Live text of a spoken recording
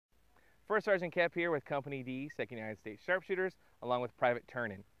First Sergeant Kep here with Company D, 2nd United States Sharpshooters, along with Private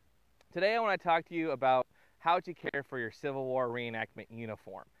Turnin. Today I want to talk to you about how to care for your Civil War reenactment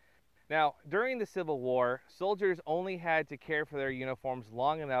uniform. Now, during the Civil War, soldiers only had to care for their uniforms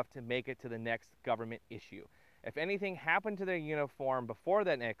long enough to make it to the next government issue. If anything happened to their uniform before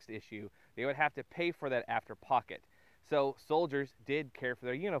that next issue, they would have to pay for that after pocket. So soldiers did care for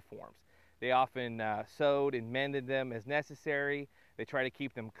their uniforms. They often sewed and mended them as necessary. They tried to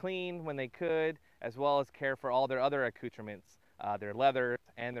keep them clean when they could, as well as care for all their other accoutrements, their leather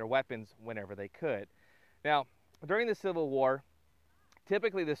and their weapons whenever they could. Now, during the Civil War,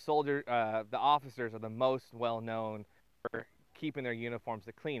 typically the officers are the most well known for keeping their uniforms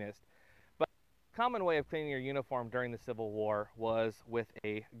the cleanest. But a common way of cleaning your uniform during the Civil War was with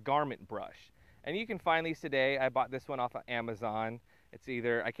a garment brush. And you can find these today. I bought this one off of Amazon. It's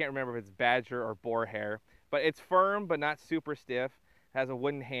either, I can't remember if it's badger or boar hair, but it's firm but not super stiff. It has a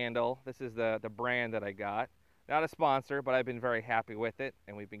wooden handle. This is the brand that I got. Not a sponsor, but I've been very happy with it,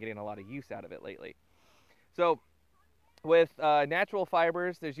 and we've been getting a lot of use out of it lately. So with natural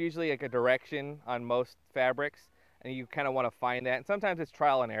fibers, there's usually like a direction on most fabrics, and you kind of want to find that. And sometimes it's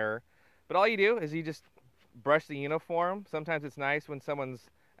trial and error, but all you do is you just brush the uniform. Sometimes it's nice when someone's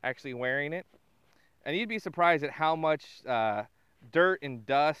actually wearing it, and you'd be surprised at how much dirt and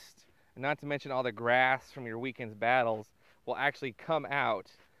dust, and not to mention all the grass from your weekend's battles, will actually come out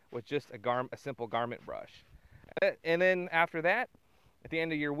with just a simple garment brush. And then after that, at the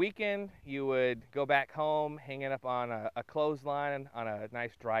end of your weekend, you would go back home, hang it up on a clothesline on a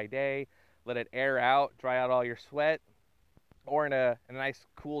nice dry day, let it air out, dry out all your sweat, or in a nice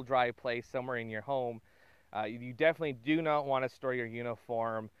cool dry place somewhere in your home. You definitely do not want to store your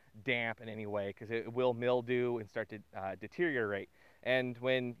uniform damp in any way, because it will mildew and start to deteriorate. And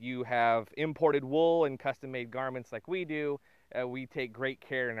when you have imported wool and custom-made garments like we do, we take great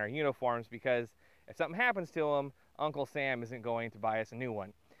care in our uniforms, because if something happens to them, Uncle Sam isn't going to buy us a new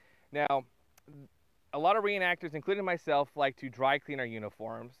one. Now, a lot of reenactors, including myself, like to dry clean our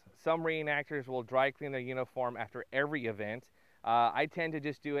uniforms. Some reenactors will dry clean their uniform after every event. I tend to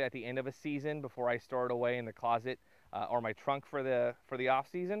just do it at the end of a season before I store it away in the closet or my trunk for the off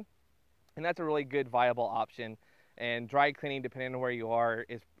season, and that's a really good viable option. And dry cleaning, depending on where you are,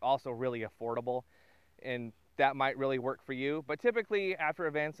 is also really affordable, and that might really work for you. But typically after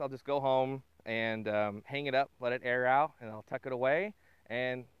events, I'll just go home and hang it up, let it air out, and I'll tuck it away,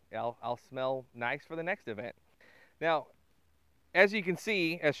 and I'll smell nice for the next event. Now, as you can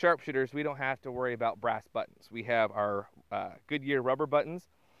see, as sharpshooters, we don't have to worry about brass buttons. We have our Goodyear rubber buttons.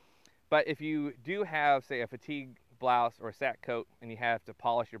 But if you do have, say, a fatigue blouse or a sack coat and you have to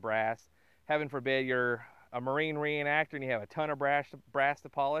polish your brass, heaven forbid you're a Marine reenactor and you have a ton of brass to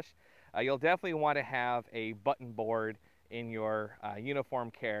polish, you'll definitely want to have a button board in your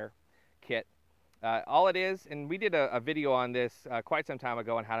uniform care kit. All it is, and we did a video on this quite some time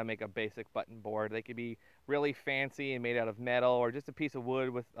ago on how to make a basic button board. They could be really fancy and made out of metal, or just a piece of wood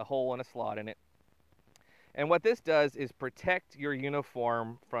with a hole and a slot in it. And what this does is protect your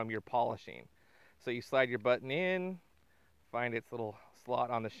uniform from your polishing. So you slide your button in, find its little slot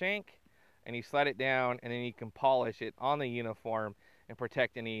on the shank, and you slide it down, and then you can polish it on the uniform and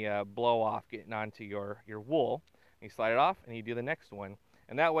protect any blow off getting onto your wool. You slide it off and you do the next one,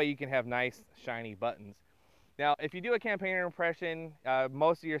 and that way you can have nice shiny buttons. Now, if you do a campaigner impression,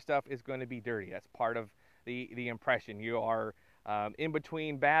 most of your stuff is going to be dirty. That's part of the impression. You are in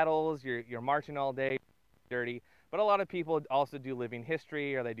between battles, you're marching all day, dirty. But a lot of people also do living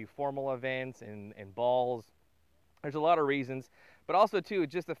history, or they do formal events and balls. There's a lot of reasons, but also too,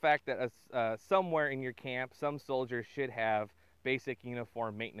 just the fact that somewhere in your camp, some soldiers should have basic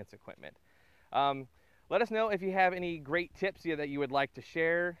uniform maintenance equipment. Let us know if you have any great tips that you would like to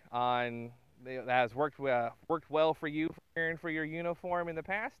share on that has worked well for you caring for your uniform in the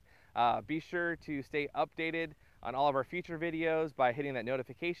past. Be sure to stay updated on all of our future videos by hitting that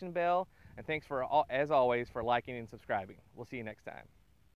notification bell. And thanks as always for liking and subscribing. We'll see you next time.